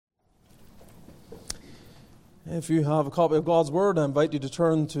If you have a copy of God's Word, I invite you to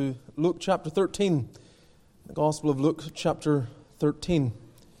turn to Luke chapter 13, the Gospel of Luke chapter 13.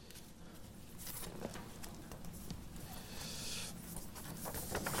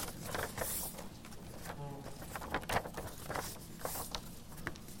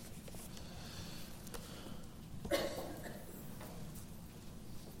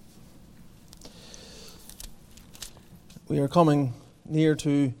 We are coming near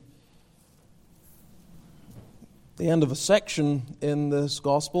to the end of a section in this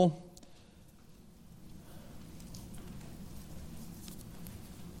Gospel.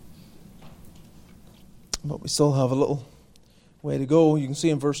 But we still have a little way to go. You can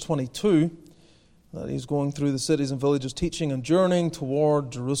see in verse 22 that he's going through the cities and villages teaching and journeying toward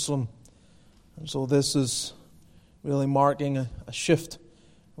Jerusalem. And so this is really marking a shift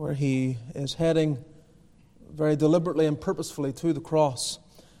where he is heading very deliberately and purposefully to the cross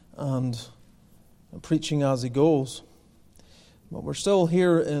and preaching as he goes. But we're still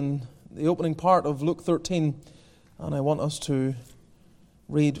here in the opening part of Luke 13, and I want us to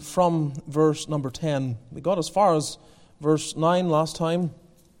read from verse number 10. We got as far as verse 9 last time,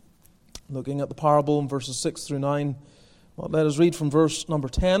 looking at the parable in verses 6 through 9. Well, let us read from verse number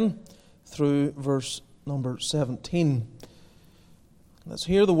 10 through verse number 17. Let's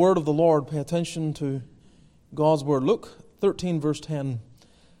hear the word of the Lord. Pay attention to God's word. Luke 13, verse 10.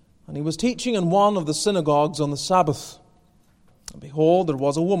 And he was teaching in one of the synagogues on the Sabbath. And behold, there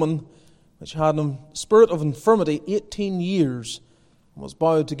was a woman which had a spirit of infirmity 18 years, and was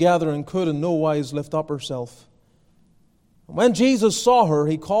bowed together, and could in no wise lift up herself. And when Jesus saw her,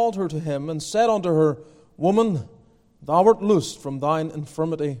 he called her to him, and said unto her, Woman, thou art loosed from thine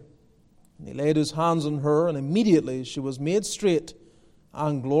infirmity. And he laid his hands on her, and immediately she was made straight,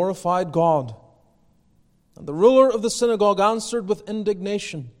 and glorified God. And the ruler of the synagogue answered with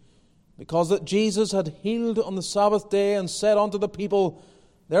indignation, because that Jesus had healed on the Sabbath day, and said unto the people,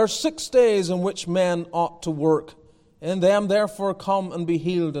 There are 6 days in which men ought to work. In them therefore come and be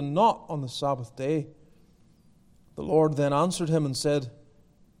healed, and not on the Sabbath day. The Lord then answered him and said,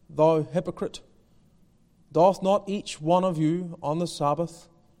 Thou hypocrite, doth not each one of you on the Sabbath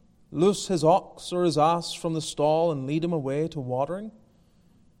loose his ox or his ass from the stall, and lead him away to watering?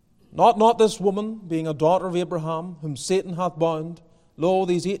 Not this woman, being a daughter of Abraham, whom Satan hath bound, lo,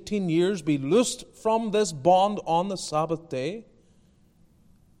 these 18 years be loosed from this bond on the Sabbath day?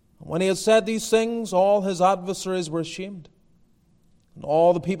 And when he had said these things, all his adversaries were ashamed, and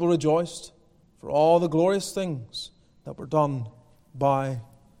all the people rejoiced for all the glorious things that were done by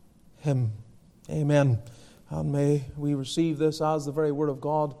him. Amen. And may we receive this as the very word of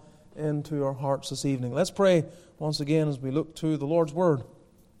God into our hearts this evening. Let's pray once again as we look to the Lord's word.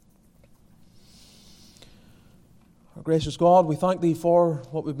 Our gracious God, we thank Thee for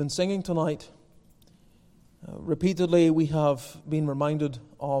what we've been singing tonight. Repeatedly we have been reminded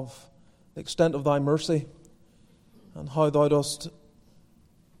of the extent of Thy mercy and how Thou dost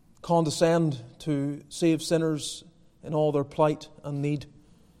condescend to save sinners in all their plight and need.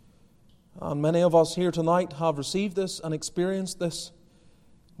 And many of us here tonight have received this and experienced this.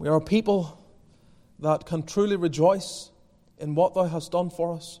 We are people that can truly rejoice in what Thou hast done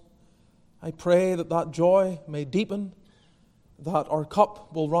for us. I pray that that joy may deepen, that our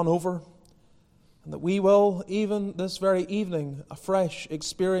cup will run over, and that we will, even this very evening, afresh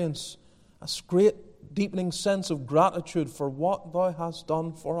experience a great deepening sense of gratitude for what Thou hast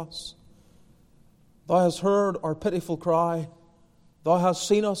done for us. Thou hast heard our pitiful cry. Thou hast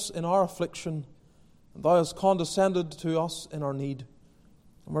seen us in our affliction. And Thou hast condescended to us in our need.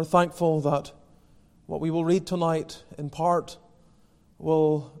 And we're thankful that what we will read tonight, in part,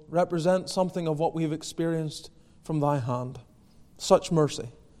 will represent something of what we've experienced from Thy hand. Such mercy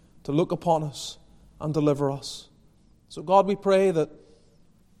to look upon us and deliver us. So God, we pray that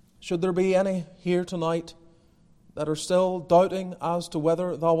should there be any here tonight that are still doubting as to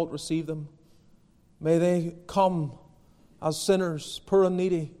whether Thou wilt receive them, may they come as sinners, poor and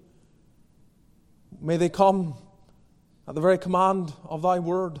needy. May they come at the very command of Thy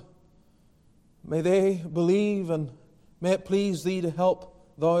word. May they believe, and may it please Thee to help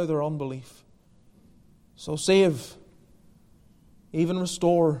Thou their unbelief. So save, even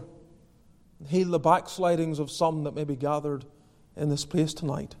restore, and heal the backslidings of some that may be gathered in this place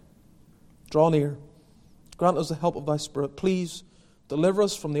tonight. Draw near. Grant us the help of Thy Spirit. Please deliver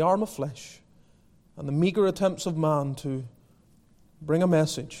us from the arm of flesh and the meager attempts of man to bring a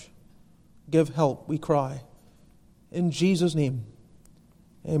message. Give help, we cry. In Jesus' name,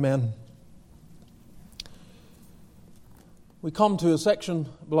 amen. We come to a section,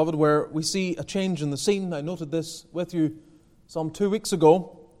 beloved, where we see a change in the scene. I noted this with you some 2 weeks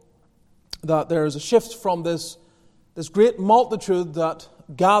ago. that there is a shift from this great multitude that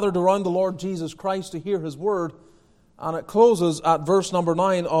gathered around the Lord Jesus Christ to hear His word. And it closes at verse number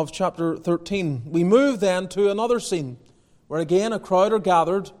 9 of chapter 13. We move then to another scene, where again a crowd are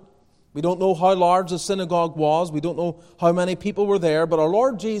gathered. We don't know how large the synagogue was. We don't know how many people were there. But our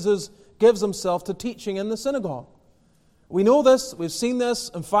Lord Jesus gives Himself to teaching in the synagogue. We know this. We've seen this.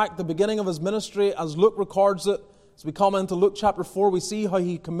 In fact, the beginning of His ministry, as Luke records it, as we come into Luke chapter 4, we see how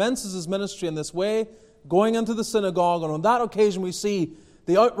He commences His ministry in this way, going into the synagogue. And on that occasion, we see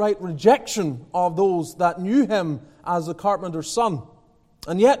the outright rejection of those that knew Him as the carpenter's son.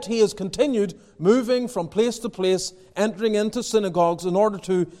 And yet He has continued moving from place to place, entering into synagogues in order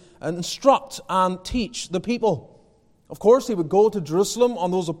to instruct and teach the people. Of course, He would go to Jerusalem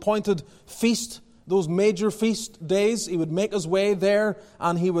on those appointed feast, those major feast days. He would make His way there,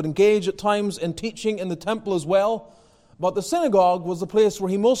 and He would engage at times in teaching in the temple as well. But the synagogue was the place where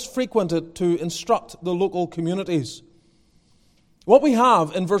He most frequented to instruct the local communities. What we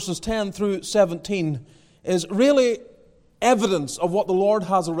have in verses 10 through 17 is really evidence of what the Lord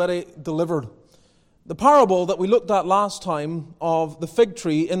has already delivered. The parable that we looked at last time of the fig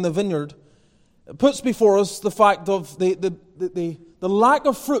tree in the vineyard puts before us the fact of the lack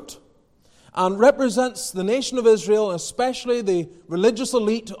of fruit, and represents the nation of Israel, especially the religious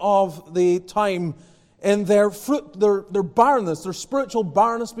elite of the time, in their fruit, their barrenness, their spiritual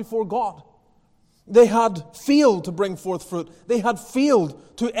barrenness before God. They had failed to bring forth fruit. They had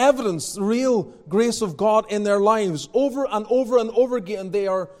failed to evidence the real grace of God in their lives. Over and over and over again, they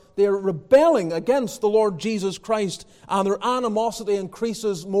are rebelling against the Lord Jesus Christ, and their animosity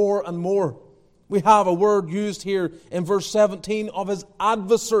increases more and more. We have a word used here in verse 17 of His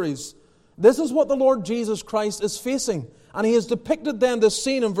adversaries. This is what the Lord Jesus Christ is facing. And He has depicted then this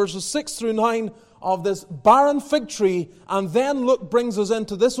scene in verses 6 through 9 of this barren fig tree. And then Luke brings us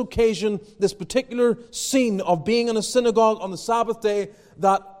into this occasion, this particular scene of being in a synagogue on the Sabbath day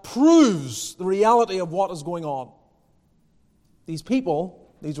that proves the reality of what is going on. These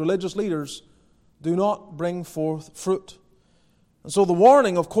people, these religious leaders, do not bring forth fruit. And so the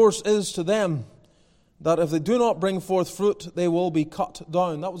warning, of course, is to them that if they do not bring forth fruit, they will be cut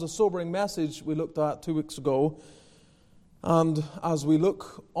down. That was a sobering message we looked at 2 weeks ago. And as we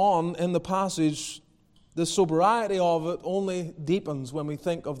look on in the passage, the sobriety of it only deepens when we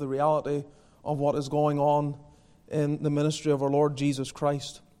think of the reality of what is going on in the ministry of our Lord Jesus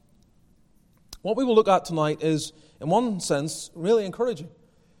Christ. What we will look at tonight is, in one sense, really encouraging.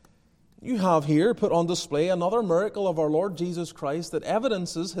 You have here put on display another miracle of our Lord Jesus Christ that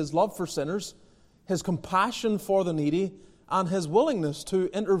evidences His love for sinners, His compassion for the needy, and His willingness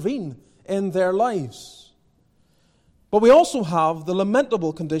to intervene in their lives. But we also have the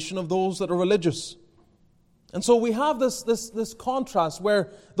lamentable condition of those that are religious. And so we have this contrast where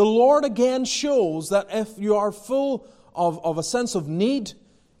the Lord again shows that if you are full of a sense of need,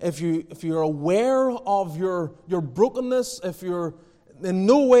 if you're aware of your brokenness, if you're in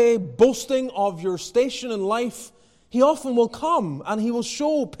no way boasting of your station in life, He often will come and He will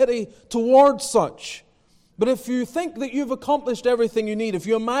show pity towards such. But if you think that you've accomplished everything you need, if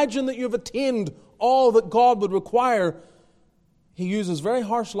you imagine that you've attained all that God would require, He uses very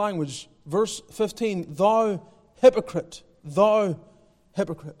harsh language. Verse 15, thou hypocrite, thou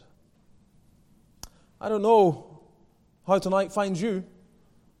hypocrite. I don't know how tonight finds you.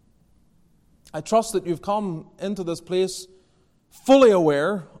 I trust that you've come into this place fully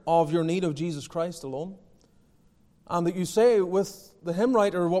aware of your need of Jesus Christ alone. And that you say with the hymn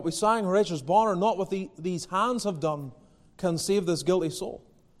writer, what we sang, Horatius Bonner, not what these hands have done can save this guilty soul.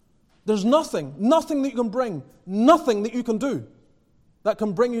 There's nothing that you can bring, nothing that you can do that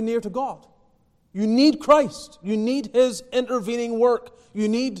can bring you near to God. You need Christ. You need His intervening work. You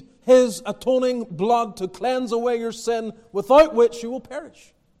need His atoning blood to cleanse away your sin, without which you will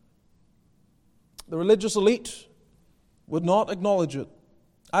perish. The religious elite would not acknowledge it.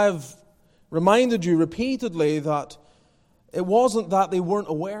 I have reminded you repeatedly that it wasn't that they weren't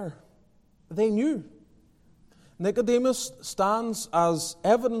aware. They knew. Nicodemus stands as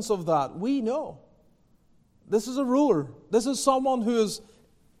evidence of that. We know. This is a ruler. This is someone who is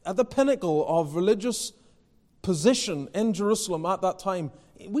at the pinnacle of religious position in Jerusalem at that time.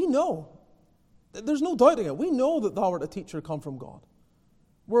 We know. There's no doubting it. We know that thou art a teacher come from God.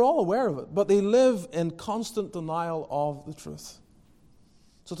 We're all aware of it. But they live in constant denial of the truth.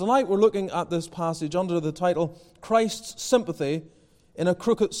 So tonight we're looking at this passage under the title, Christ's Sympathy in a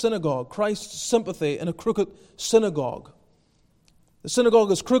Crooked Synagogue. Christ's Sympathy in a Crooked Synagogue. The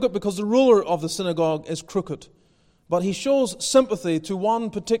synagogue is crooked because the ruler of the synagogue is crooked. But he shows sympathy to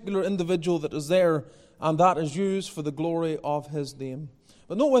one particular individual that is there, and that is used for the glory of his name.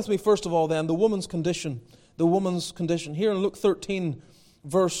 But note with me, first of all, then, the woman's condition. The woman's condition. Here in Luke 13,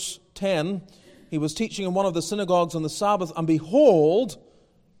 verse 10, he was teaching in one of the synagogues on the Sabbath, and behold,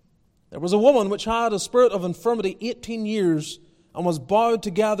 there was a woman which had a spirit of infirmity 18 years, and was bowed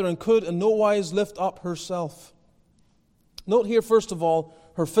together, and could in no wise lift up herself. Note here, first of all,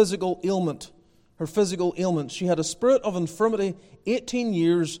 her physical ailment. Her physical ailment. She had a spirit of infirmity 18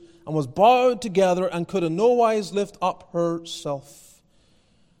 years, and was bowed together, and could in no wise lift up herself.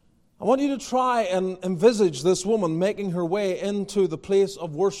 I want you to try and envisage this woman making her way into the place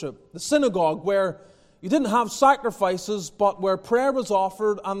of worship, the synagogue, where you didn't have sacrifices, but where prayer was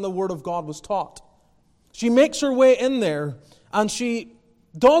offered and the Word of God was taught. She makes her way in there, and she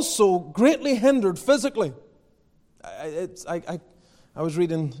does so greatly hindered physically. I was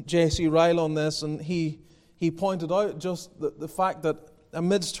reading J.C. Ryle on this, and he pointed out just the fact that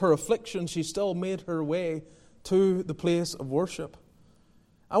amidst her affliction, she still made her way to the place of worship.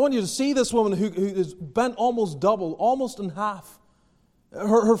 I want you to see this woman who is bent almost double, almost in half.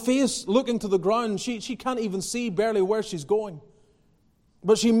 Her face looking to the ground, she can't even see barely where she's going.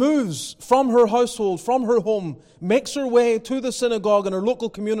 But she moves from her household, from her home, makes her way to the synagogue in her local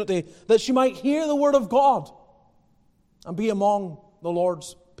community that she might hear the Word of God and be among the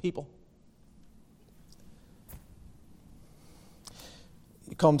Lord's people.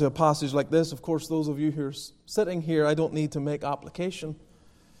 You come to a passage like this, of course, those of you who are sitting here, I don't need to make application.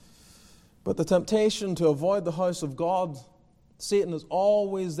 But the temptation to avoid the house of God, Satan is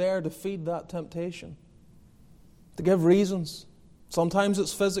always there to feed that temptation, to give reasons. Sometimes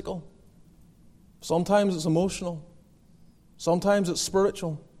it's physical. Sometimes it's emotional. Sometimes it's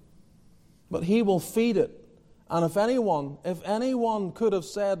spiritual. But he will feed it. And if anyone could have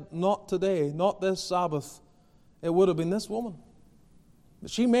said, not today, not this Sabbath, it would have been this woman.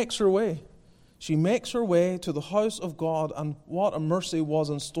 But she makes her way. She makes her way to the house of God, and what a mercy was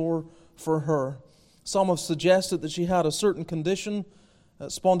in store for her. Some have suggested that she had a certain condition,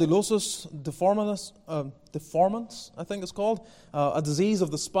 spondylosis deformans, I think it's called, a disease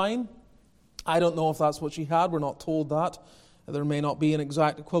of the spine. I don't know if that's what she had. We're not told that. There may not be an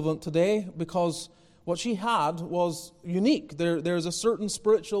exact equivalent today, because what she had was unique. There's a certain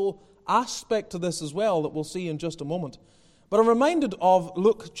spiritual aspect to this as well that we'll see in just a moment. But I'm reminded of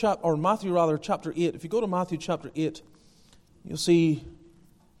Matthew chapter 8. If you go to Matthew chapter 8, you'll see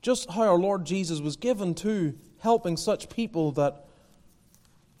just how our Lord Jesus was given to helping such people that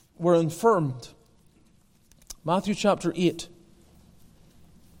were infirmed. Matthew chapter 8.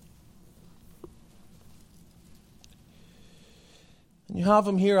 And you have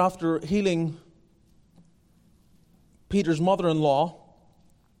him here after healing Peter's mother-in-law.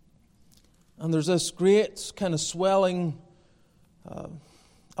 And there's this great kind of swelling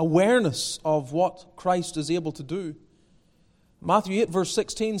awareness of what Christ is able to do. Matthew 8 verse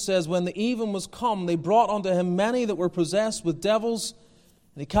 16 says, when the even was come, they brought unto him many that were possessed with devils,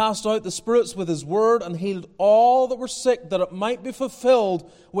 and he cast out the spirits with his word, and healed all that were sick, that it might be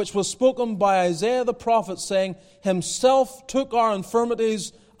fulfilled, which was spoken by Isaiah the prophet, saying, himself took our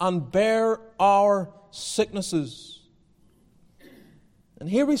infirmities and bare our sicknesses. And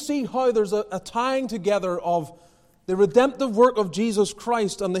here we see how there's a tying together of the redemptive work of Jesus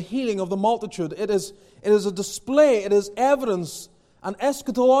Christ and the healing of the multitude. It is a display, it is evidence, an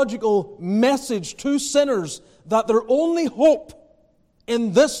eschatological message to sinners that their only hope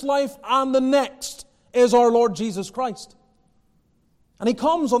in this life and the next is our Lord Jesus Christ. And he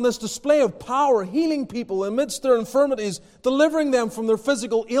comes on this display of power, healing people amidst their infirmities, delivering them from their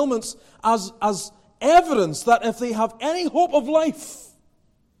physical ailments as evidence that if they have any hope of life,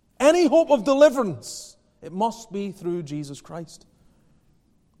 any hope of deliverance, it must be through Jesus Christ.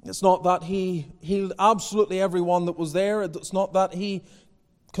 It's not that he healed absolutely everyone that was there. It's not that he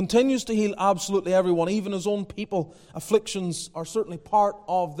continues to heal absolutely everyone, even his own people. Afflictions are certainly part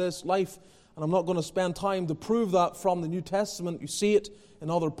of this life. And I'm not going to spend time to prove that from the New Testament. You see it in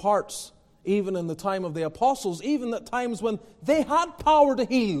other parts, even in the time of the apostles, even at times when they had power to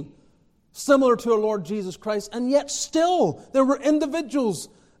heal, similar to our Lord Jesus Christ. And yet still, there were individuals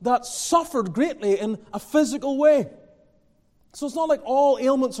that suffered greatly in a physical way. So it's not like all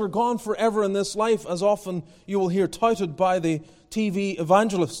ailments are gone forever in this life, as often you will hear touted by the TV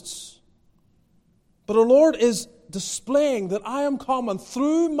evangelists. But our Lord is displaying that I am come, and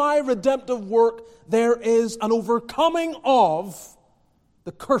through my redemptive work there is an overcoming of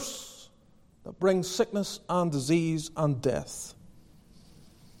the curse that brings sickness and disease and death.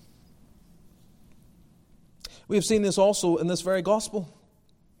 We have seen this also in this very gospel.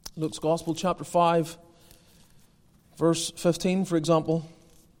 Luke's Gospel, chapter 5, verse 15, for example.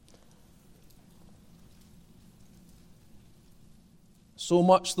 So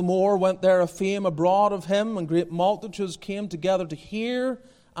much the more went there a fame abroad of him, and great multitudes came together to hear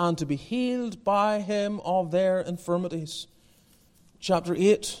and to be healed by him of their infirmities. Chapter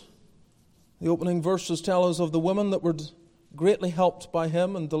 8, the opening verses tell us of the women that were greatly helped by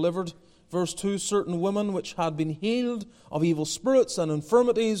him and delivered. Verse 2, certain women which had been healed of evil spirits and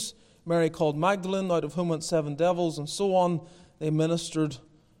infirmities, Mary called Magdalene, out of whom went 7 devils, and so on, they ministered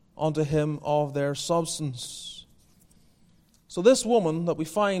unto him of their substance. So this woman that we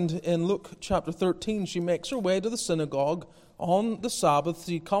find in Luke chapter 13, she makes her way to the synagogue on the Sabbath.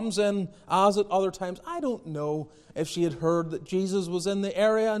 She comes in as at other times. I don't know if she had heard that Jesus was in the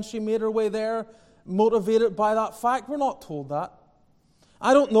area and she made her way there, motivated by that fact. We're not told that.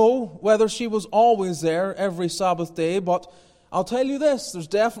 I don't know whether she was always there every Sabbath day, but I'll tell you this, there's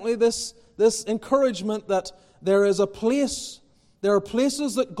definitely this encouragement that there is a place. There are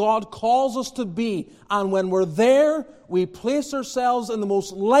places that God calls us to be, and when we're there, we place ourselves in the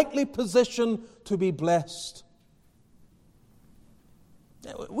most likely position to be blessed.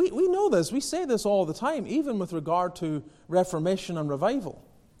 We know this. We say this all the time, even with regard to Reformation and revival.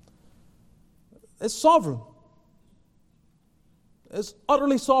 It's sovereign. It's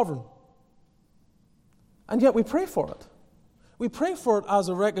utterly sovereign. And yet we pray for it. We pray for it as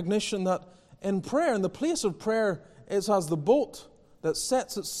a recognition that in prayer, in the place of prayer, it's as the boat that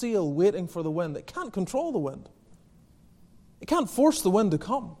sets its sail waiting for the wind. It can't control the wind. It can't force the wind to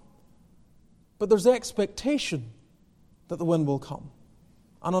come. But there's the expectation that the wind will come.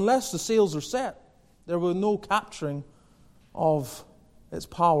 And unless the sails are set, there will be no capturing of its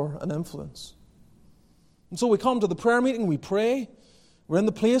power and influence. And so we come to the prayer meeting, we pray. We're in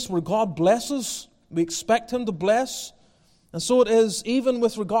the place where God blesses. We expect Him to bless. And so it is even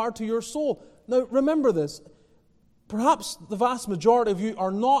with regard to your soul. Now remember this. Perhaps the vast majority of you are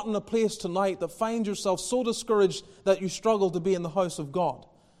not in a place tonight that find yourself so discouraged that you struggle to be in the house of God.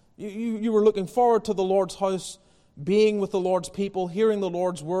 You were looking forward to the Lord's house, being with the Lord's people, hearing the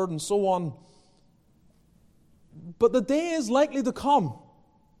Lord's word, and so on. But the day is likely to come.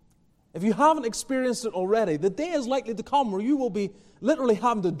 If you haven't experienced it already, the day is likely to come where you will be literally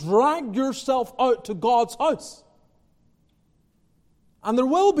having to drag yourself out to God's house. And there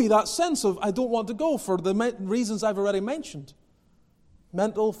will be that sense of, I don't want to go for the reasons I've already mentioned.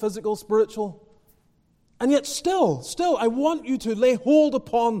 Mental, physical, spiritual. And yet still, I want you to lay hold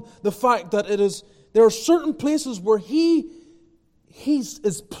upon the fact that there are certain places where He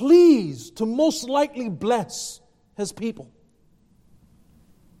is pleased to most likely bless His people.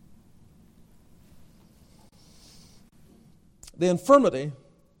 The infirmity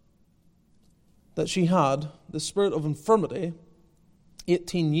that she had, the spirit of infirmity,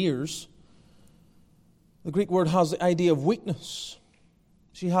 18 years, the Greek word has the idea of weakness.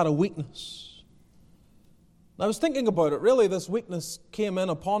 She had a weakness. And I was thinking about it. Really, this weakness came in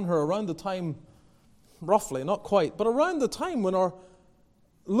upon her around the time, roughly, not quite, but around the time when our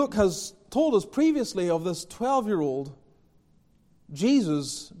Luke has told us previously of this 12-year-old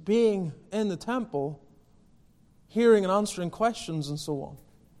Jesus being in the temple, hearing and answering questions and so on.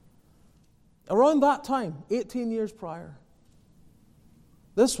 Around that time, 18 years prior,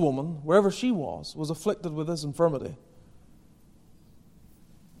 this woman, wherever she was afflicted with this infirmity.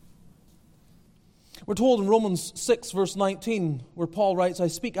 We're told in Romans 6, verse 19, where Paul writes, I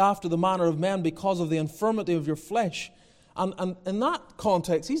speak after the manner of men because of the infirmity of your flesh. And in that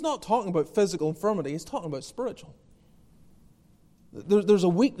context, he's not talking about physical infirmity, he's talking about spiritual. There's a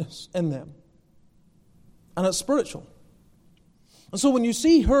weakness in them. And it's spiritual. And so when you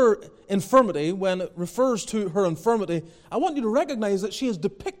see her infirmity, when it refers to her infirmity, I want you to recognize that she is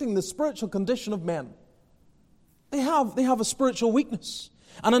depicting the spiritual condition of men. They have a spiritual weakness,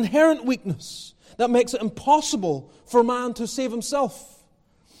 an inherent weakness that makes it impossible for man to save himself.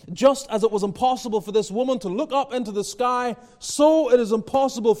 Just as it was impossible for this woman to look up into the sky, so it is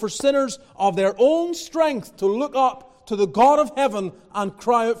impossible for sinners of their own strength to look up to the God of heaven and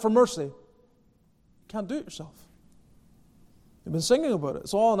cry out for mercy. You can't do it yourself. We've been singing about it.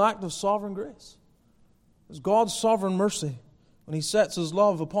 It's all an act of sovereign grace. It's God's sovereign mercy. When He sets His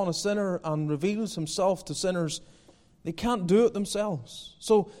love upon a sinner and reveals Himself to sinners, they can't do it themselves.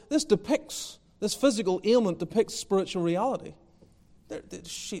 So this physical ailment depicts spiritual reality.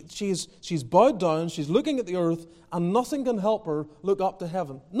 She's bowed down, she's looking at the earth, and nothing can help her look up to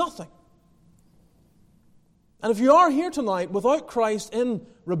heaven. Nothing. And if you are here tonight without Christ, in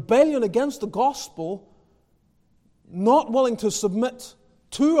rebellion against the gospel, not willing to submit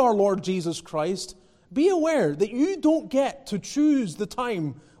to our Lord Jesus Christ, be aware that you don't get to choose the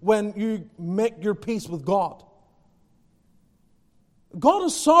time when you make your peace with God. God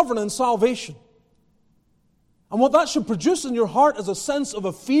is sovereign in salvation. And what that should produce in your heart is a sense of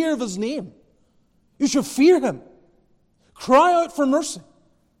a fear of His name. You should fear Him. Cry out for mercy.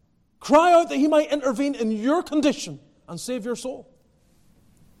 Cry out that He might intervene in your condition and save your soul.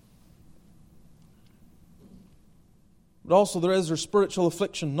 But also there is her spiritual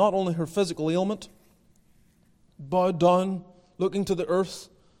affliction, not only her physical ailment, bowed down, looking to the earth,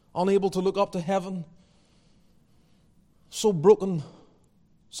 unable to look up to heaven, so broken,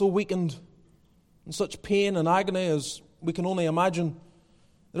 so weakened, in such pain and agony as we can only imagine.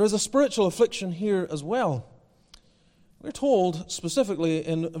 There is a spiritual affliction here as well. We're told specifically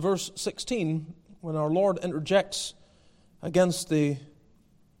in verse 16, when our Lord interjects against the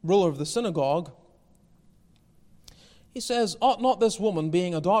ruler of the synagogue, He says, "Ought not this woman,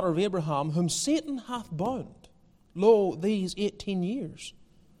 being a daughter of Abraham, whom Satan hath bound, lo, these 18 years,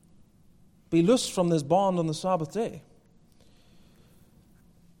 be loosed from this bond on the Sabbath day?"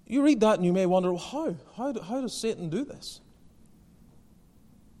 You read that and you may wonder, well, how does Satan do this?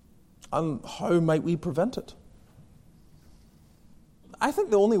 And how might we prevent it? I think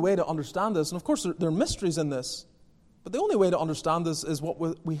the only way to understand this, and of course there are mysteries in this, but the only way to understand this is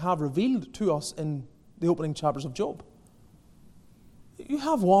what we have revealed to us in the opening chapters of Job. You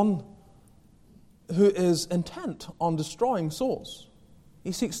have one who is intent on destroying souls.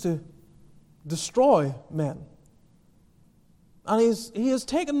 He seeks to destroy men. And he has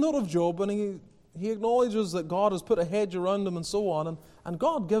taken note of Job, and he acknowledges that God has put a hedge around him and so on, and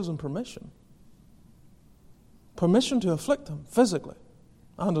God gives him permission. Permission to afflict him physically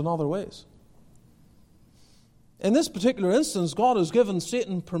and in other ways. In this particular instance, God has given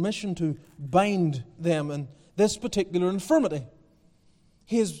Satan permission to bind them in this particular infirmity.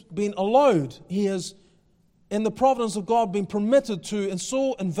 He has been allowed, he has, in the providence of God, been permitted to and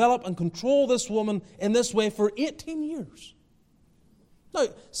so envelop and control this woman in this way for 18 years. Now,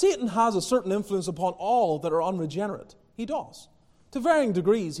 Satan has a certain influence upon all that are unregenerate. He does. To varying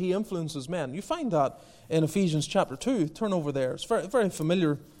degrees, he influences men. You find that in Ephesians chapter 2. Turn over there. It's very, very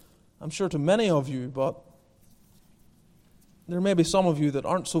familiar, I'm sure, to many of you, but there may be some of you that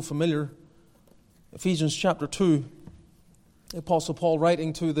aren't so familiar. Ephesians chapter 2, the Apostle Paul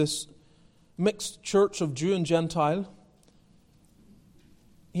writing to this mixed church of Jew and Gentile,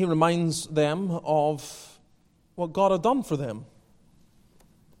 he reminds them of what God had done for them.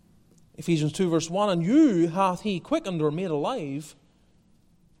 Ephesians 2 verse 1, "And you hath He quickened or made alive,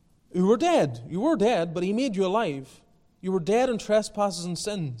 who were dead." You were dead, but He made you alive. You were dead in trespasses and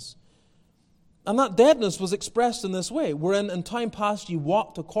sins. And that deadness was expressed in this way, "Wherein in time past ye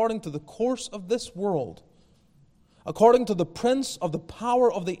walked according to the course of this world, according to the prince of the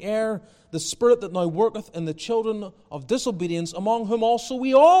power of the air, the spirit that now worketh in the children of disobedience, among whom also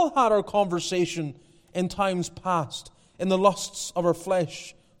we all had our conversation in times past, in the lusts of our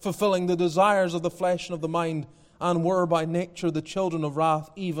flesh, fulfilling the desires of the flesh and of the mind, and were by nature the children of wrath,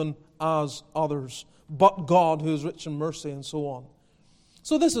 even as others. But God, who is rich in mercy," and so on.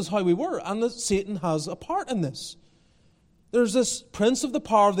 So this is how we were, and that Satan has a part in this. There's this prince of the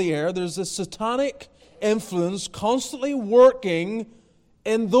power of the air, there's this satanic influence constantly working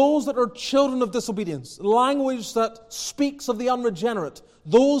in those that are children of disobedience, language that speaks of the unregenerate,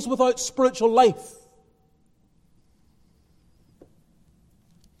 those without spiritual life.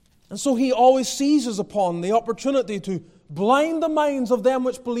 And so he always seizes upon the opportunity to blind the minds of them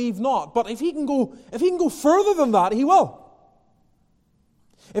which believe not. But if he can go further than that, he will.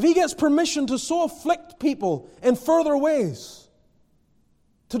 If he gets permission to so afflict people in further ways,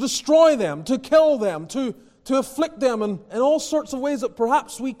 to destroy them, to kill them, to afflict them in all sorts of ways that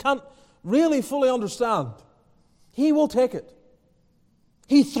perhaps we can't really fully understand, he will take it.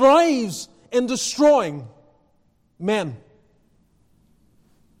 He thrives in destroying men.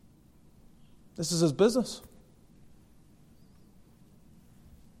 This is his business.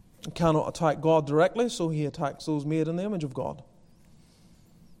 He cannot attack God directly, so he attacks those made in the image of God.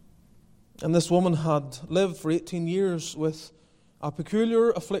 And this woman had lived for 18 years with a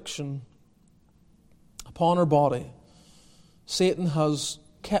peculiar affliction upon her body. Satan has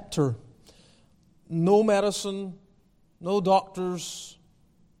kept her. No medicine, no doctors,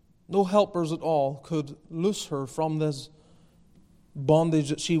 no helpers at all could loose her from this bondage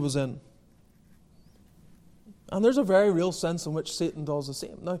that she was in. And there's a very real sense in which Satan does the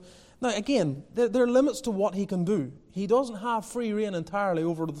same. Now again, there are limits to what he can do. He doesn't have free reign entirely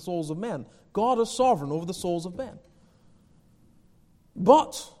over the souls of men. God is sovereign over the souls of men.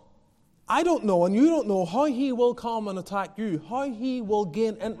 But I don't know, and you don't know, how he will come and attack you, how he will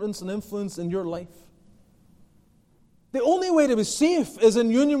gain entrance and influence in your life. The only way to be safe is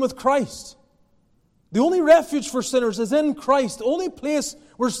in union with Christ. The only refuge for sinners is in Christ. The only place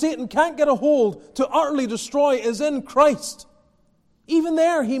where Satan can't get a hold to utterly destroy is in Christ. Even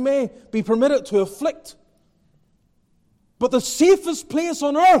there he may be permitted to afflict. But the safest place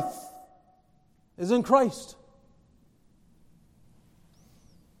on earth is in Christ.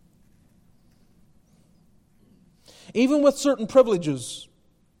 Even with certain privileges,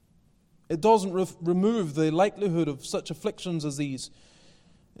 it doesn't remove the likelihood of such afflictions as these.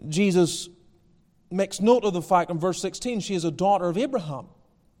 Jesus makes note of the fact in verse 16, she is a daughter of Abraham.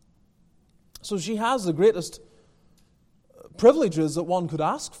 So she has the greatest privileges that one could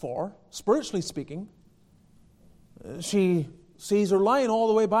ask for, spiritually speaking. She sees her line all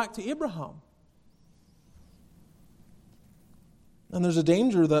the way back to Abraham. And there's a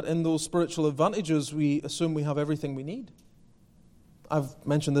danger that in those spiritual advantages we assume we have everything we need. I've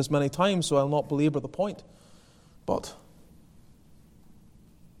mentioned this many times, so I'll not belabor the point. But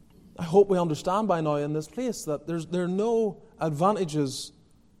I hope we understand by now in this place that there are no advantages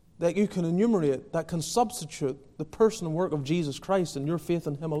that you can enumerate that can substitute the person and work of Jesus Christ and your faith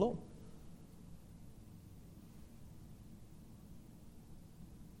in Him alone.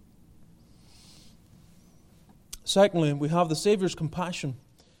 Secondly, we have the Savior's compassion.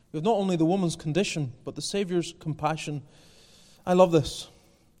 We have not only the woman's condition, but the Savior's compassion. I love this.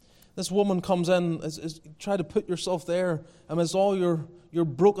 This woman comes in, try to put yourself there, and it's all your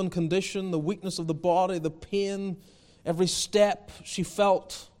broken condition, the weakness of the body, the pain, every step she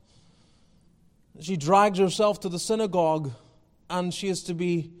felt. She drags herself to the synagogue, and she is to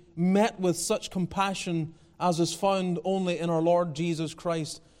be met with such compassion as is found only in our Lord Jesus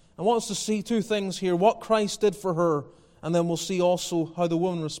Christ. I want us to see two things here, what Christ did for her, and then we'll see also how the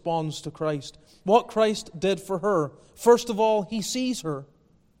woman responds to Christ. What Christ did for her. First of all, He sees her.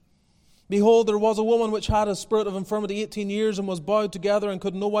 Behold, there was a woman which had a spirit of infirmity 18 years and was bowed together and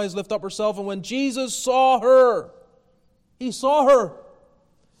could no wise lift up herself. And when Jesus saw her, He saw her.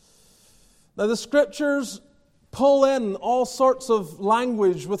 Now the Scriptures pull in all sorts of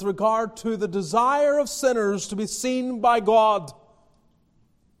language with regard to the desire of sinners to be seen by God.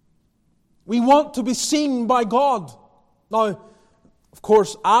 We want to be seen by God. Now, of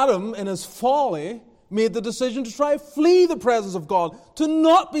course, Adam, in his folly, made the decision to try to flee the presence of God, to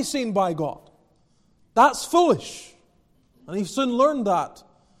not be seen by God. That's foolish. And he soon learned that.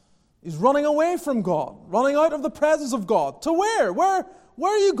 He's running away from God, running out of the presence of God. To where? Where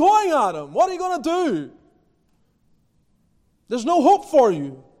are you going, Adam? What are you going to do? There's no hope for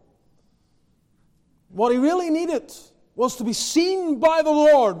you. What he really needed was to be seen by the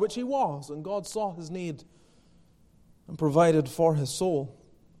Lord, which he was, and God saw his need and provided for his soul.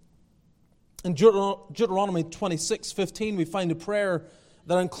 In Deuteronomy 26:15, we find a prayer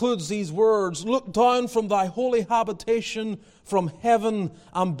that includes these words, "Look down from thy holy habitation from heaven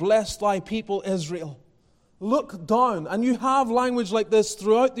and bless thy people Israel." Look down. And you have language like this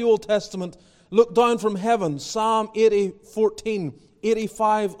throughout the Old Testament. Look down from heaven. Psalm 80:14,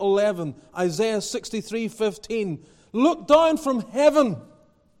 85:11, Isaiah 63:15. Look down from heaven.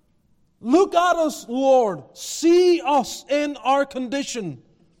 Look at us, Lord. See us in our condition.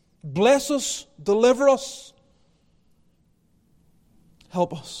 Bless us, deliver us,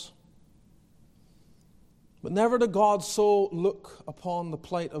 help us. But never did God so look upon the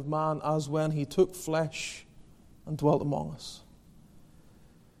plight of man as when He took flesh and dwelt among us.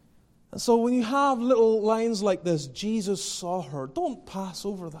 And so when you have little lines like this, Jesus saw her, don't pass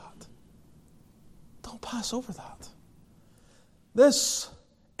over that. Don't pass over that. This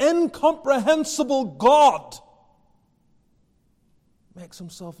incomprehensible God makes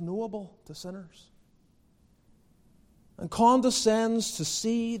Himself knowable to sinners and condescends to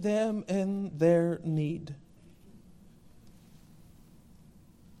see them in their need.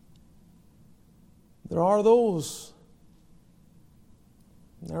 There are those,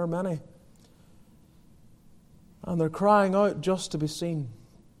 there are many, and they're crying out just to be seen.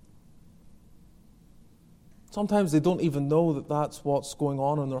 Sometimes they don't even know that that's what's going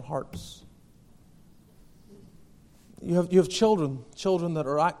on in their hearts. You have children that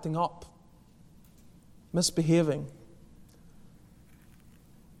are acting up, misbehaving.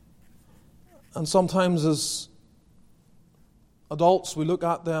 And sometimes as adults we look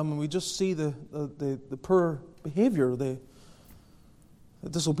at them and we just see the poor behavior, the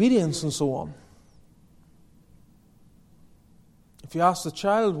disobedience and so on. If you ask the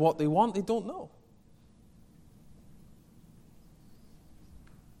child what they want, they don't know.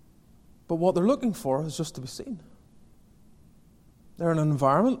 But what they're looking for is just to be seen. They're in an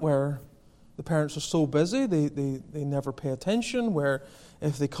environment where the parents are so busy, they never pay attention, where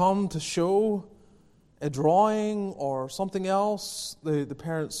if they come to show a drawing or something else, the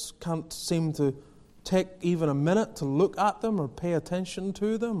parents can't seem to take even a minute to look at them or pay attention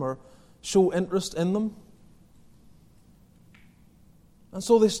to them or show interest in them. And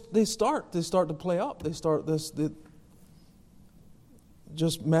so they start to play up. They start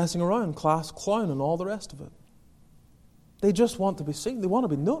just messing around, class clown and all the rest of it. They just want to be seen. They want to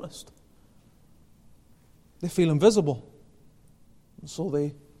be noticed. They feel invisible. And so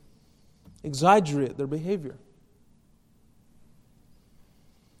they exaggerate their behavior.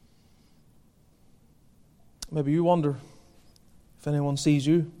 Maybe you wonder if anyone sees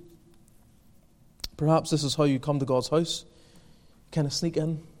you. Perhaps this is how you come to God's house. Kind of sneak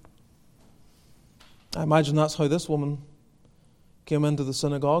in. I imagine that's how this woman came into the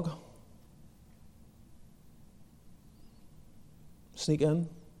synagogue. Sneak in.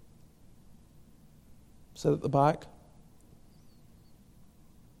 Sit at the back.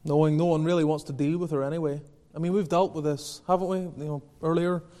 Knowing no one really wants to deal with her anyway. I mean, we've dealt with this, haven't we?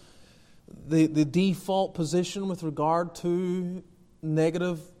 Earlier. The default position with regard to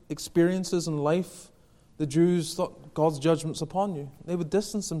negative experiences in life, the Jews thought God's judgment's upon you. They would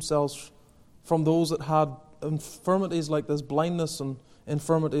distance themselves from those that had infirmities like this, blindness and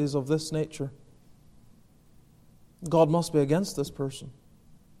infirmities of this nature. God must be against this person.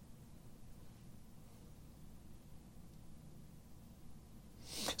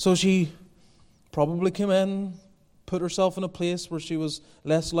 So she probably came in, put herself in a place where she was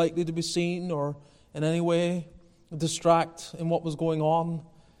less likely to be seen or in any way distract in what was going on.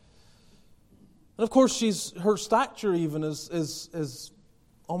 And of course, her stature even is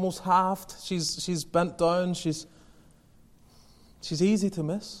almost halved. She's bent down. She's easy to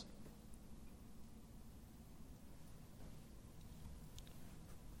miss.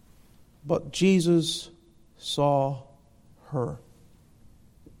 But Jesus saw her.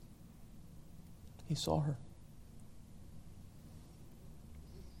 He saw her.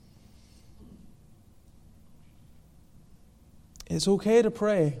 It's okay to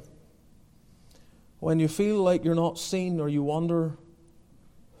pray when you feel like you're not seen or you wonder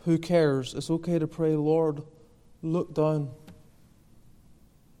who cares. It's okay to pray, Lord, look down.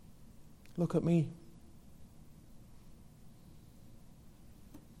 Look at me.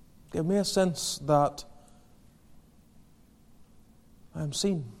 Give me a sense that I am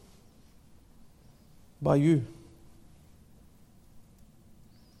seen by you.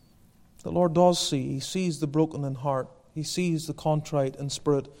 The Lord does see. He sees the broken in heart. He sees the contrite in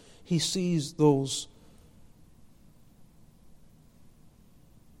spirit. He sees those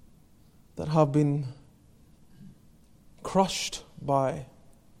that have been crushed by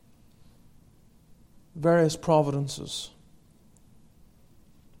various providences.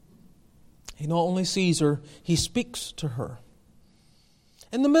 He not only sees her, he speaks to her.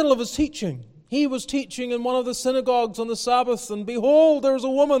 In the middle of his teaching, he was teaching in one of the synagogues on the Sabbath, and behold, there's a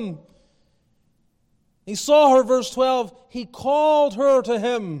woman. He saw her, verse 12, he called her to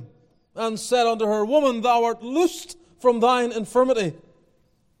him and said unto her, Woman, thou art loosed from thine infirmity.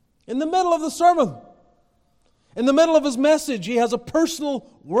 In the middle of the sermon, in the middle of his message, he has a personal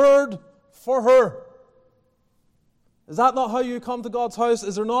word for her. Is that not how you come to God's house?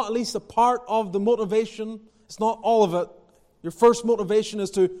 Is there not at least a part of the motivation? It's not all of it. Your first motivation is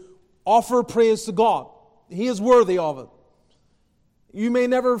to offer praise to God. He is worthy of it. You may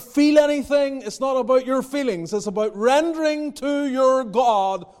never feel anything. It's not about your feelings. It's about rendering to your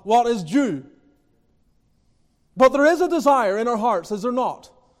God what is due. But there is a desire in our hearts, is there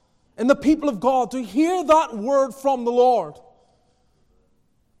not? In the people of God to hear that word from the Lord.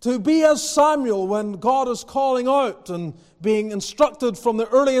 To be as Samuel when God is calling out and being instructed from the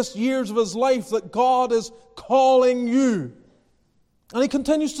earliest years of his life that God is calling you. And he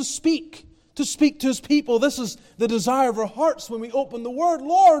continues to speak to his people. This is the desire of our hearts when we open the Word.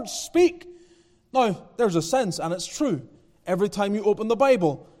 Lord, speak. Now, there's a sense, and it's true. Every time you open the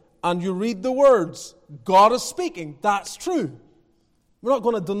Bible and you read the words, God is speaking. That's true. We're not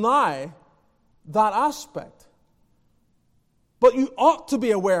going to deny that aspect. But you ought to be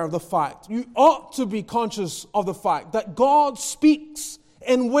aware of the fact, you ought to be conscious of the fact that God speaks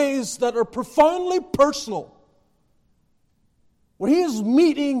in ways that are profoundly personal. Where He is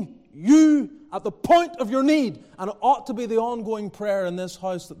meeting you at the point of your need. And it ought to be the ongoing prayer in this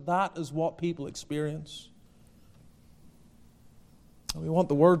house that that is what people experience. And we want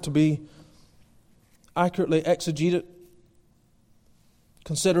the Word to be accurately exegeted,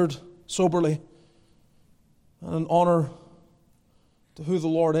 considered soberly, and an honor to who the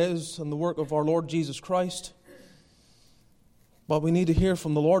Lord is and the work of our Lord Jesus Christ. But we need to hear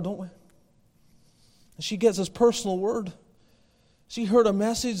from the Lord, don't we? And she gets His personal word. She heard a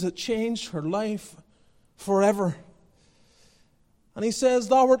message that changed her life forever. And He says,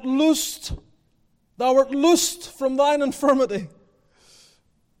 Thou art loosed Thou art loosed from thine infirmity.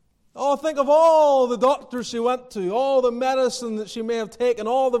 Oh, think of all the doctors she went to, all the medicine that she may have taken,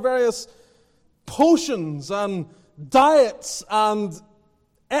 all the various potions and diets and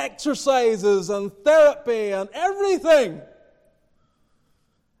exercises and therapy and everything.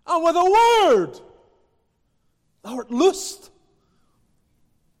 And with a word, thou art loosed.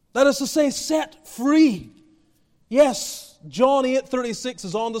 That is to say, set free. Yes, John 8:36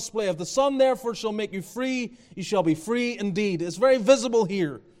 is on display. If the Son therefore shall make you free, you shall be free indeed. It's very visible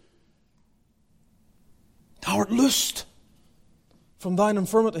here. Thou art loosed from thine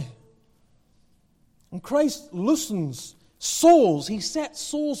infirmity. And Christ loosens souls. He sets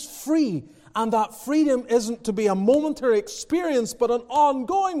souls free. And that freedom isn't to be a momentary experience, but an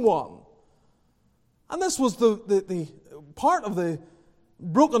ongoing one. And this was the part of the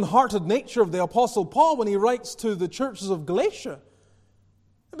broken-hearted nature of the Apostle Paul when he writes to the churches of Galatia.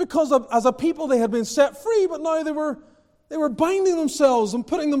 Because as a people they had been set free, but now they were binding themselves and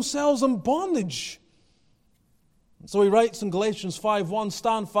putting themselves in bondage. And so he writes in Galatians 5:1,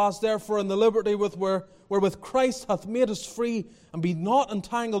 Stand fast therefore in the liberty wherewith Christ hath made us free, and be not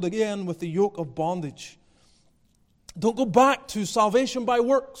entangled again with the yoke of bondage. Don't go back to salvation by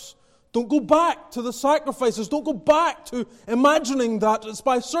works. Don't go back to the sacrifices. Don't go back to imagining that it's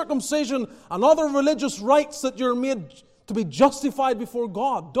by circumcision and other religious rites that you're made to be justified before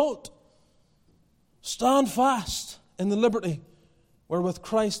God. Don't. Stand fast in the liberty wherewith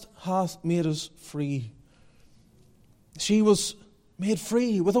Christ hath made us free. She was made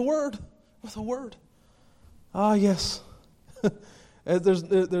free with a word. With a word. Ah, yes.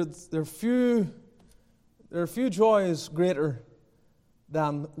 There are few joys greater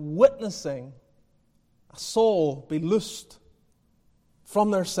than witnessing a soul be loosed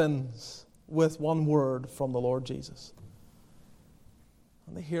from their sins with one word from the Lord Jesus.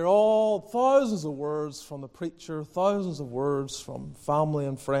 And they hear thousands of words from the preacher, thousands of words from family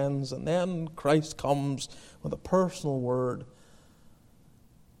and friends, and then Christ comes with a personal word,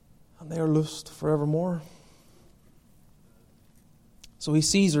 and they are loosed forevermore. So he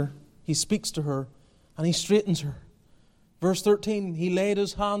sees her, he speaks to her, and he straightens her. Verse 13, he laid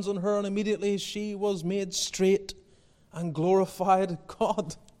his hands on her, and immediately she was made straight and glorified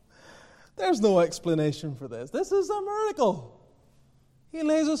God. There's no explanation for this. This is a miracle. He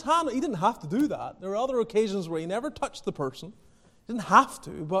lays his hand. He didn't have to do that. There were other occasions where he never touched the person. He didn't have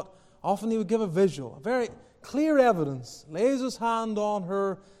to, but often he would give a visual, a very clear evidence. Lays his hand on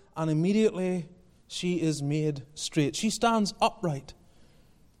her, and immediately she is made straight. She stands upright.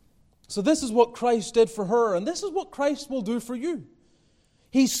 So this is what Christ did for her, and this is what Christ will do for you.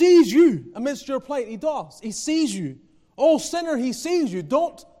 He sees you amidst your plight. He does. He sees you. Oh, sinner, he sees you.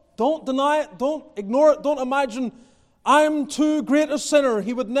 Don't deny it. Don't ignore it. Don't imagine, I'm too great a sinner.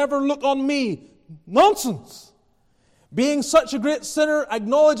 He would never look on me. Nonsense. Being such a great sinner,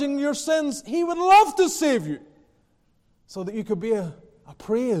 acknowledging your sins, he would love to save you so that you could be a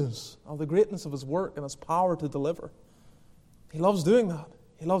praise of the greatness of his work and his power to deliver. He loves doing that.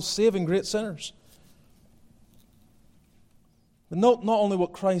 He loves saving great sinners. But note not only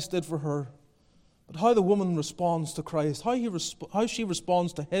what Christ did for her, but how the woman responds to Christ, how she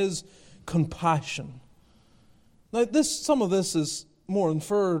responds to his compassion. Now, some of this is more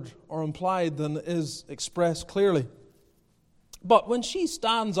inferred or implied than is expressed clearly. But when she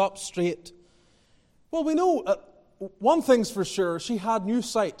stands up straight, well, we know one thing's for sure, she had new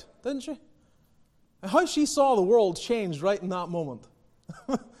sight, didn't she? And how she saw the world changed right in that moment.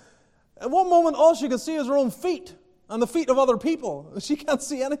 At one moment, all she can see is her own feet and the feet of other people. She can't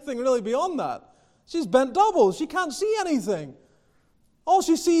see anything really beyond that. She's bent double. She can't see anything. All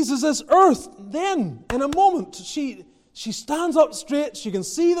she sees is this earth. Then, in a moment, she stands up straight. She can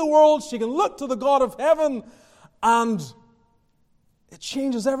see the world. She can look to the God of heaven. And it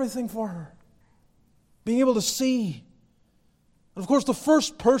changes everything for her. Being able to see. And of course, the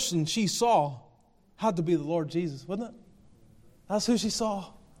first person she saw had to be the Lord Jesus, wouldn't it? That's who she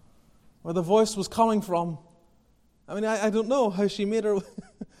saw, where the voice was coming from. I mean, I don't know how she made her,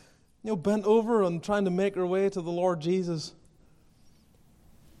 bent over and trying to make her way to the Lord Jesus.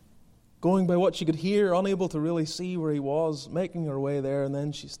 Going by what she could hear, unable to really see where he was, making her way there, and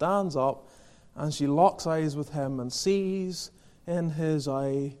then she stands up and she locks eyes with him and sees in his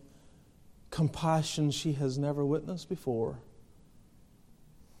eye compassion she has never witnessed before.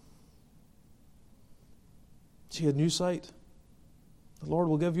 She had new sight. The Lord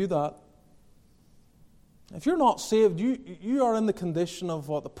will give you that. If you're not saved, you are in the condition of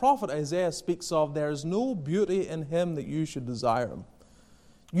what the prophet Isaiah speaks of. There is no beauty in him that you should desire him.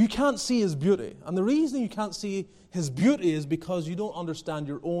 You can't see his beauty. And the reason you can't see his beauty is because you don't understand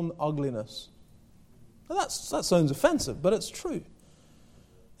your own ugliness. Now that sounds offensive, but it's true.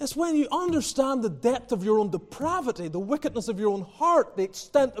 It's when you understand the depth of your own depravity, the wickedness of your own heart, the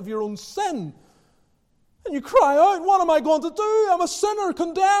extent of your own sin, and you cry out, what am I going to do? I'm a sinner,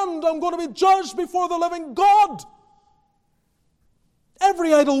 condemned. I'm going to be judged before the living God.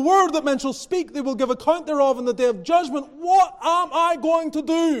 Every idle word that men shall speak, they will give account thereof in the day of judgment. What am I going to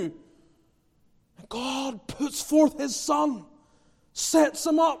do? And God puts forth His Son, sets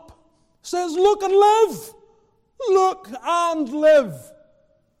Him up, says, look and live. Look and live.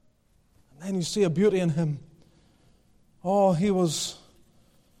 And then you see a beauty in Him. Oh, He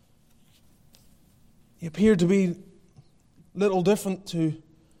appeared to be little different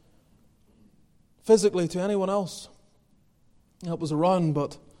physically to anyone else that was around,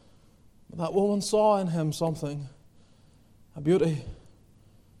 but that woman saw in Him something, a beauty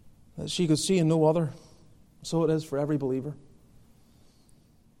that she could see in no other. So it is for every believer.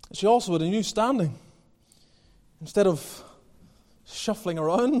 She also had a new standing. Instead of shuffling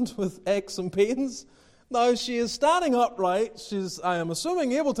around with aches and pains, now she is standing upright. She's, I am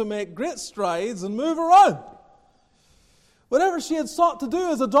assuming, able to make great strides and move around. Whatever she had sought to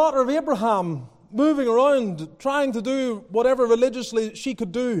do as a daughter of Abraham, moving around, trying to do whatever religiously she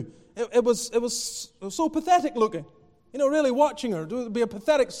could do, it was so pathetic looking. You know, really watching her, it would be a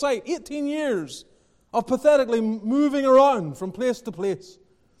pathetic sight. 18 years of pathetically moving around from place to place.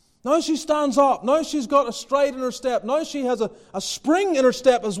 Now she stands up. Now she's got a stride in her step. Now she has a spring in her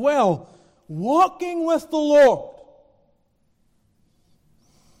step as well. Walking with the Lord.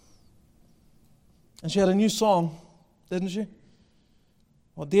 And she had a new song, didn't she?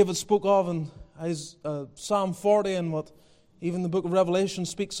 What David spoke of in Psalm 40 and what even the book of Revelation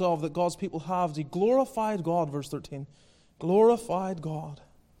speaks of that God's people have. He glorified God, verse 13. Glorified God.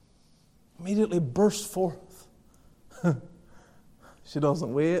 Immediately burst forth. She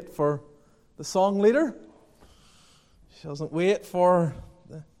doesn't wait for the song leader. She doesn't wait for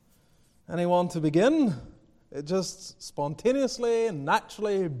anyone to begin. It just spontaneously and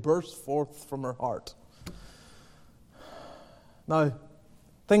naturally bursts forth from her heart. Now,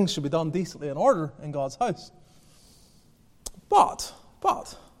 things should be done decently in order in God's house. But,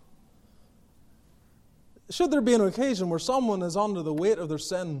 should there be an occasion where someone is under the weight of their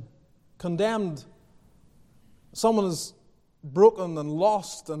sin, condemned, someone is broken and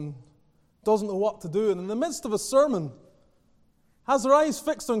lost and doesn't know what to do, and in the midst of a sermon has their eyes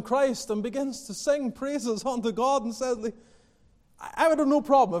fixed on Christ and begins to sing praises unto God and says, I would have no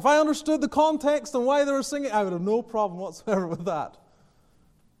problem. If I understood the context and why they were singing, I would have no problem whatsoever with that.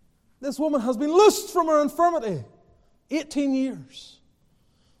 This woman has been loosed from her infirmity. 18 years.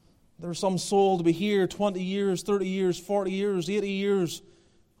 There's some soul to be here 20 years, 30 years, 40 years, 80 years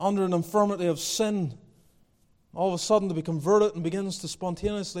under an infirmity of sin. All of a sudden to be converted and begins to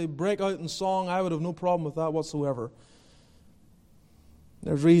spontaneously break out in song. I would have no problem with that whatsoever.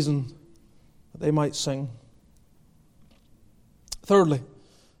 There's reason that they might sing. Thirdly,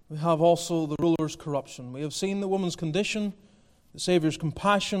 we have also the ruler's corruption. We have seen the woman's condition, the Savior's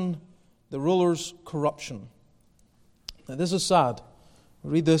compassion, the ruler's corruption. Now this is sad.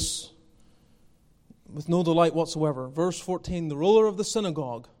 We read this with no delight whatsoever. Verse 14, the ruler of the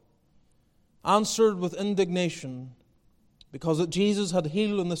synagogue answered with indignation, because that Jesus had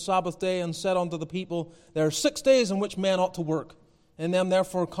healed on the Sabbath day, and said unto the people, there are 6 days in which men ought to work. In them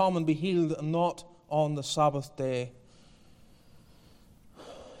therefore come and be healed, and not on the Sabbath day.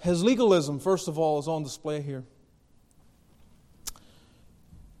 His legalism, first of all, is on display here.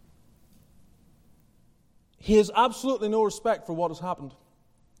 He has absolutely no respect for what has happened.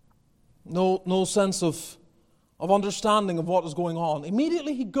 No sense of understanding of what is going on.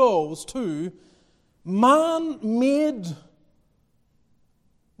 Immediately he goes to man-made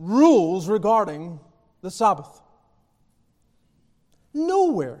rules regarding the Sabbath.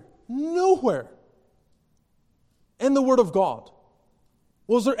 Nowhere in the Word of God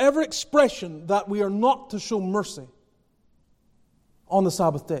was there ever expression that we are not to show mercy on the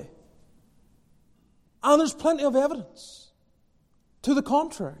Sabbath day. And there's plenty of evidence to the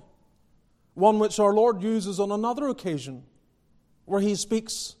contrary. One which our Lord uses on another occasion, where He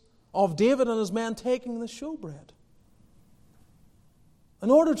speaks of David and his men taking the showbread.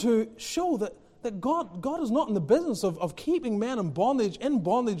 In order to show that God is not in the business of keeping men in bondage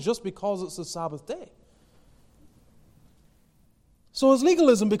just because it's the Sabbath day. So as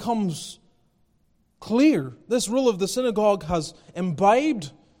legalism becomes clear, this rule of the synagogue has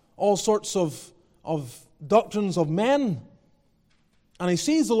imbibed all sorts of doctrines of men. And he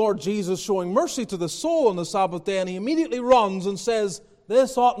sees the Lord Jesus showing mercy to the soul on the Sabbath day, and he immediately runs and says,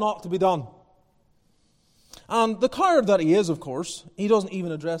 this ought not to be done. And the coward that he is, of course, he doesn't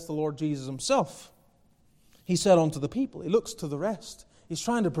even address the Lord Jesus himself. he said unto the people. He looks to the rest. He's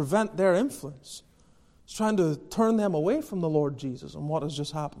trying to prevent their influence. He's trying to turn them away from the Lord Jesus and what has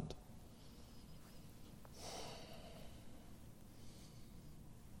just happened.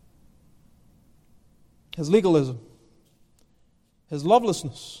 His legalism, his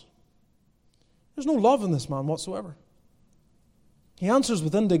lovelessness. There's no love in this man whatsoever. He answers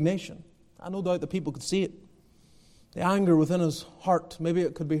with indignation. I no doubt the people could see it. The anger within his heart, maybe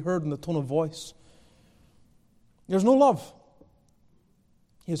it could be heard in the tone of voice. There's no love.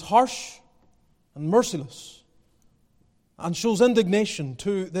 He is harsh and merciless and shows indignation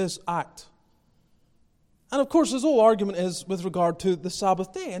to this act. And of course his whole argument is with regard to the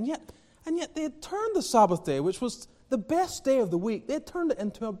Sabbath day. And yet they had turned the Sabbath day, which was the best day of the week, they had turned it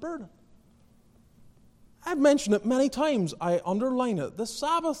into a burden. I've mentioned it many times. I underline it. The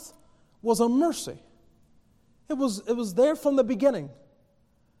Sabbath was a mercy. It was there from the beginning.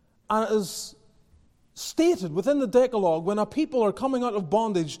 And it is stated within the Decalogue when a people are coming out of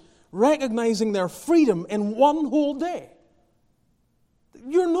bondage, recognizing their freedom in one whole day.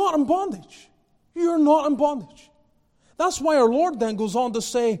 You're not in bondage. You're not in bondage. That's why our Lord then goes on to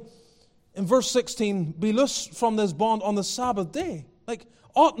say in verse 16, be loosed from this bond on the Sabbath day. Like,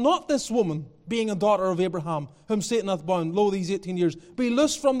 ought not this woman, being a daughter of Abraham, whom Satan hath bound, lo, these 18 years, be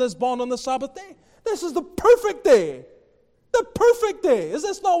loosed from this bond on the Sabbath day? This is the perfect day. The perfect day. Is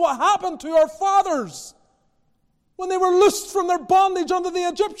this not what happened to our fathers when they were loosed from their bondage under the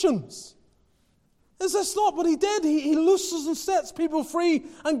Egyptians? Is this not what he did? He looses and sets people free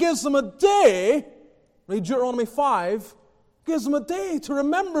and gives them a day. Read Deuteronomy 5. Gives them a day to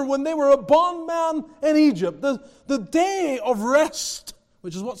remember when they were a bondman in Egypt. The day of rest,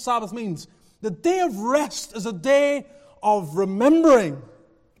 which is what Sabbath means. The day of rest is a day of remembering.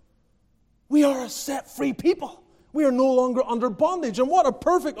 We are a set-free people. We are no longer under bondage. And what a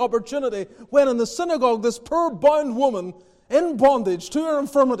perfect opportunity when in the synagogue this poor bound woman in bondage to her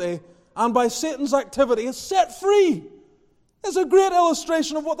infirmity and by Satan's activity is set free. It's a great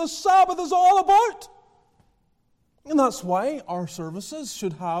illustration of what the Sabbath is all about. And that's why our services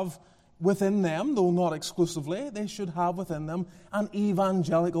should have within them, though not exclusively, they should have within them an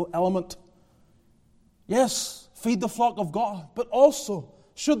evangelical element. Yes, feed the flock of God, but also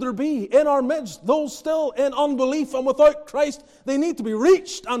should there be in our midst those still in unbelief and without Christ, they need to be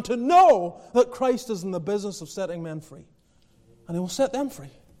reached and to know that Christ is in the business of setting men free. And He will set them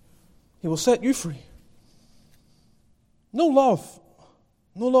free. He will set you free. No love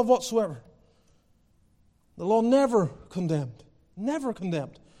whatsoever. The law never condemned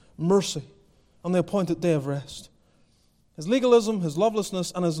mercy on the appointed day of rest. His legalism, his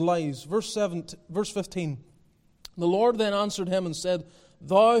lovelessness, and his lies. Verse 15. The Lord then answered him and said,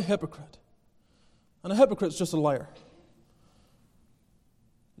 Thou hypocrite. And a hypocrite's just a liar.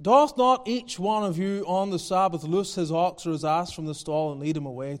 Doth not each one of you on the Sabbath loose his ox or his ass from the stall and lead him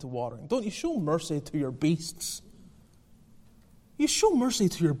away to watering? Don't you show mercy to your beasts? You show mercy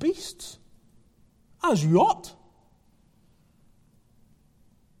to your beasts. As you ought.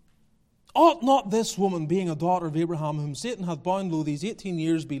 Ought not this woman, being a daughter of Abraham, whom Satan hath bound, lo, these 18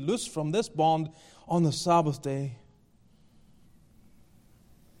 years, be loosed from this bond on the Sabbath day?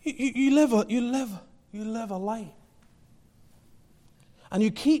 You live a lie. And you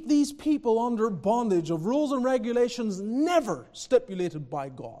keep these people under bondage of rules and regulations never stipulated by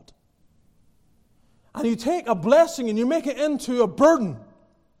God. And you take a blessing and you make it into a burden.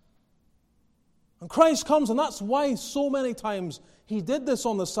 And Christ comes, and that's why so many times He did this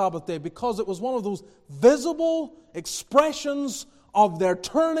on the Sabbath day, because it was one of those visible expressions of their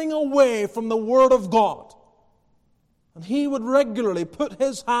turning away from the Word of God. And He would regularly put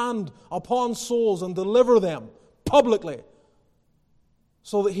His hand upon souls and deliver them publicly,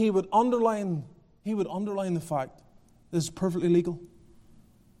 so that He would underline the fact this is perfectly legal.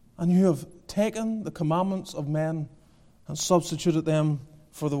 And you have taken the commandments of men and substituted them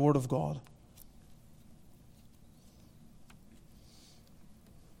for the Word of God.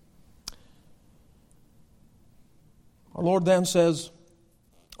 Our Lord then says,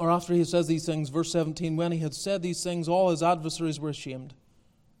 or after He says these things, verse 17, when He had said these things, all His adversaries were ashamed.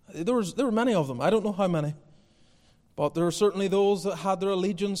 There were many of them. I don't know how many. But there are certainly those that had their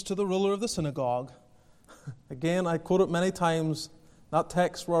allegiance to the ruler of the synagogue. Again, I quote it many times, that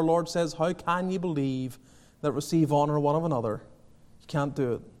text where our Lord says, how can ye believe that receive honor one of another? You can't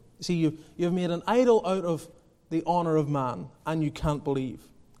do it. You see, you have made an idol out of the honor of man, and you can't believe.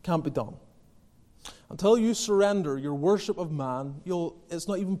 It can't be done. Until you surrender your worship of man, it's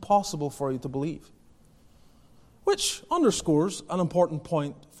not even possible for you to believe. Which underscores an important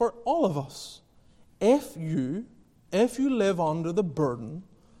point for all of us. If you live under the burden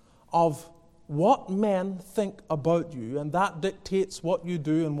of what men think about you, and that dictates what you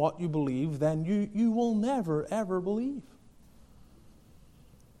do and what you believe, then you will never, ever believe.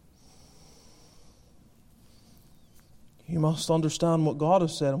 You must understand what God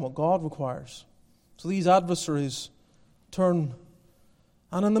has said and what God requires. So these adversaries turn,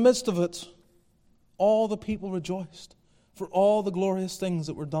 and in the midst of it, all the people rejoiced for all the glorious things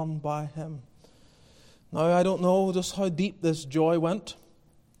that were done by him. Now, I don't know just how deep this joy went.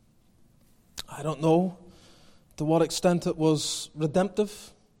 I don't know to what extent it was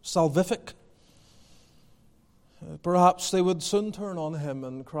redemptive, salvific. Perhaps they would soon turn on him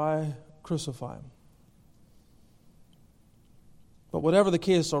and cry, "Crucify him." But whatever the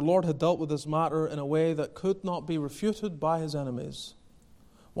case, our Lord had dealt with this matter in a way that could not be refuted by his enemies.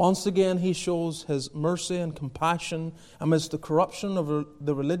 Once again, he shows his mercy and compassion amidst the corruption of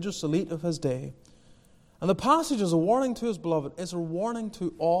the religious elite of his day. And the passage is a warning to his beloved. It's a warning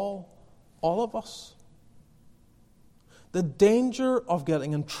to all of us. The danger of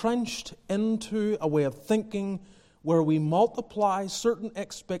getting entrenched into a way of thinking where we multiply certain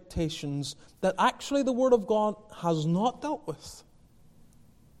expectations that actually the Word of God has not dealt with.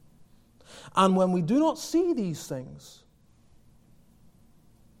 And when we do not see these things,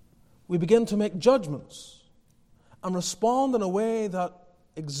 we begin to make judgments and respond in a way that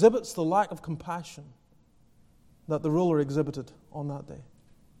exhibits the lack of compassion that the ruler exhibited on that day.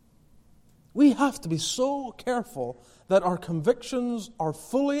 We have to be so careful that our convictions are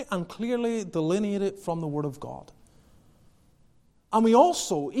fully and clearly delineated from the Word of God. And we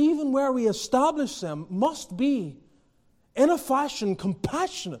also, even where we establish them, must be, in a fashion,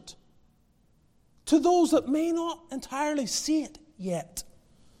 compassionate to those that may not entirely see it yet.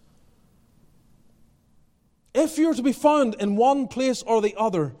 If you're to be found in one place or the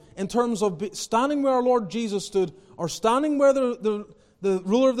other, in terms of standing where our Lord Jesus stood, or standing where the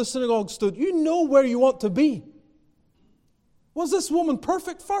ruler of the synagogue stood, you know where you want to be. Was this woman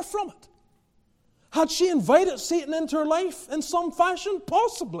perfect? Far from it. Had she invited Satan into her life in some fashion?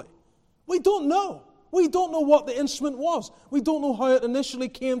 Possibly. We don't know. We don't know what the instrument was. We don't know how it initially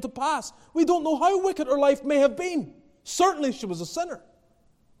came to pass. We don't know how wicked her life may have been. Certainly she was a sinner.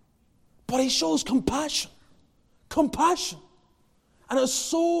 But he shows compassion. Compassion. And it's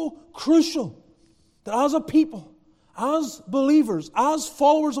so crucial that as a people, as believers, as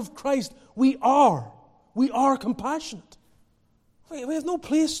followers of Christ, we are compassionate. We have no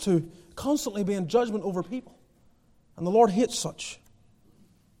place to constantly be in judgment over people. And the Lord hates such.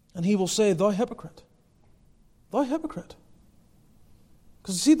 And he will say, "Thou hypocrite. Thou hypocrite."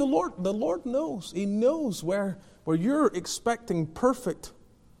 Because see, the Lord knows. He knows where you're expecting perfect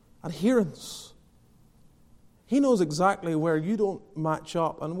adherence. He knows exactly where you don't match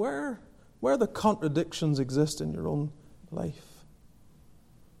up and where the contradictions exist in your own life.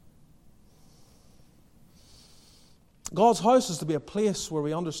 God's house is to be a place where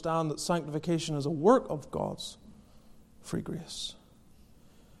we understand that sanctification is a work of God's free grace.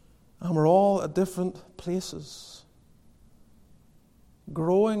 And we're all at different places.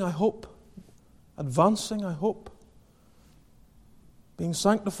 Growing, I hope. Advancing, I hope. Being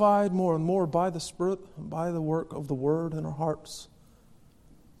sanctified more and more by the Spirit and by the work of the Word in our hearts.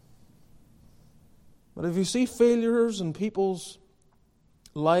 But if you see failures in people's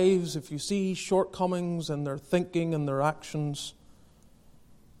lives, if you see shortcomings in their thinking and their actions,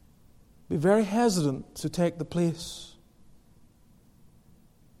 be very hesitant to take the place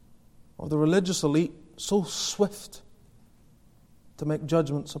of the religious elite, so swift to make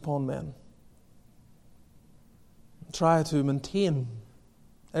judgments upon men. Try to maintain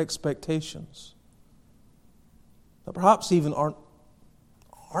expectations that perhaps even aren't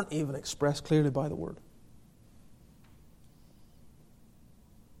even expressed clearly by the Word.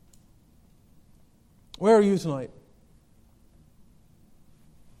 Where are you tonight?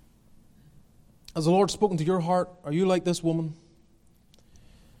 Has the Lord spoken to your heart? Are you like this woman?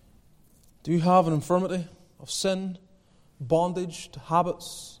 Do you have an infirmity of sin, bondage to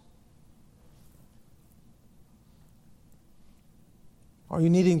habits? Are you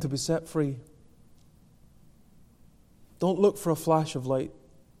needing to be set free? Don't look for a flash of light.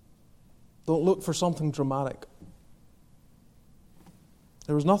 Don't look for something dramatic.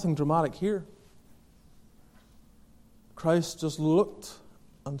 There was nothing dramatic here. Christ just looked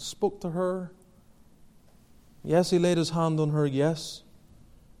and spoke to her. Yes, he laid his hand on her. Yes,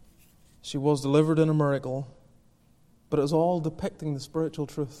 she was delivered in a miracle. But it was all depicting the spiritual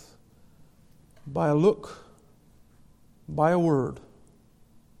truth. By a look, by a word,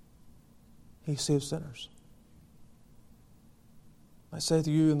 he saves sinners. I say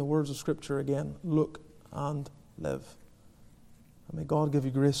to you in the words of Scripture again, look and live. And may God give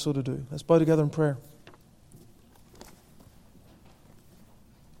you grace so to do. Let's bow together in prayer.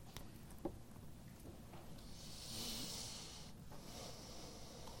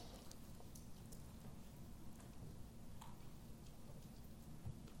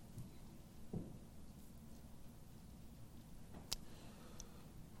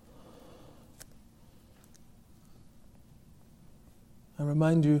 I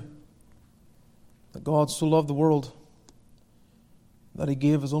remind you that God so loved the world that He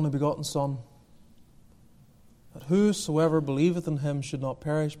gave His only begotten Son, that whosoever believeth in Him should not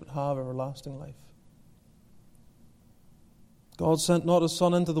perish but have everlasting life. God sent not His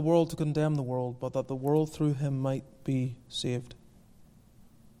Son into the world to condemn the world, but that the world through Him might be saved.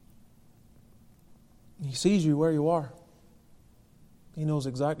 He sees you where you are. He knows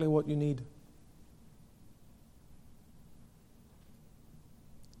exactly what you need.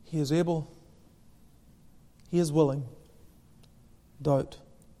 He is able, He is willing. Doubt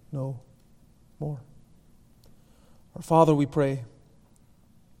no more. Our Father, we pray,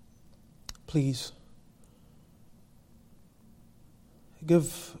 please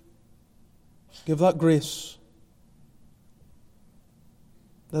give that grace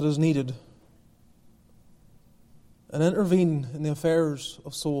that is needed and intervene in the affairs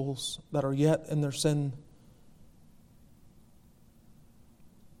of souls that are yet in their sin.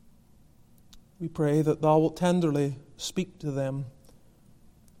 We pray that Thou wilt tenderly speak to them.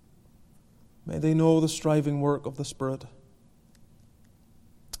 May they know the striving work of the Spirit.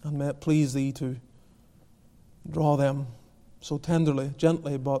 And may it please Thee to draw them so tenderly,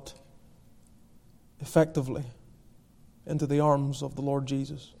 gently, but effectively into the arms of the Lord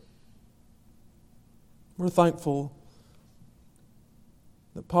Jesus. We're thankful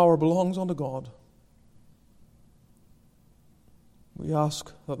that power belongs unto God. We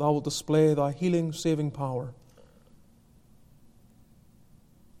ask that Thou wilt display Thy healing, saving power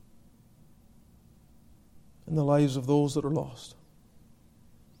in the lives of those that are lost.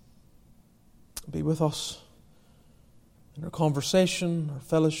 Be with us in our conversation, our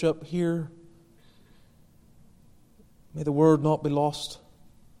fellowship here. May the word not be lost.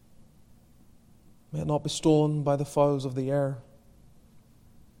 May it not be stolen by the fowls of the air.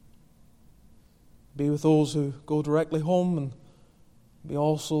 Be with those who go directly home, and be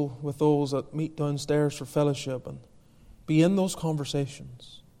also with those that meet downstairs for fellowship, and be in those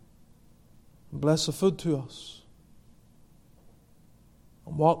conversations. And bless the food to us.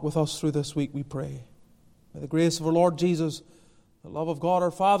 And walk with us through this week, we pray. May the grace of our Lord Jesus, the love of God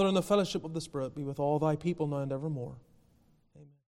our Father, and the fellowship of the Spirit be with all Thy people now and evermore.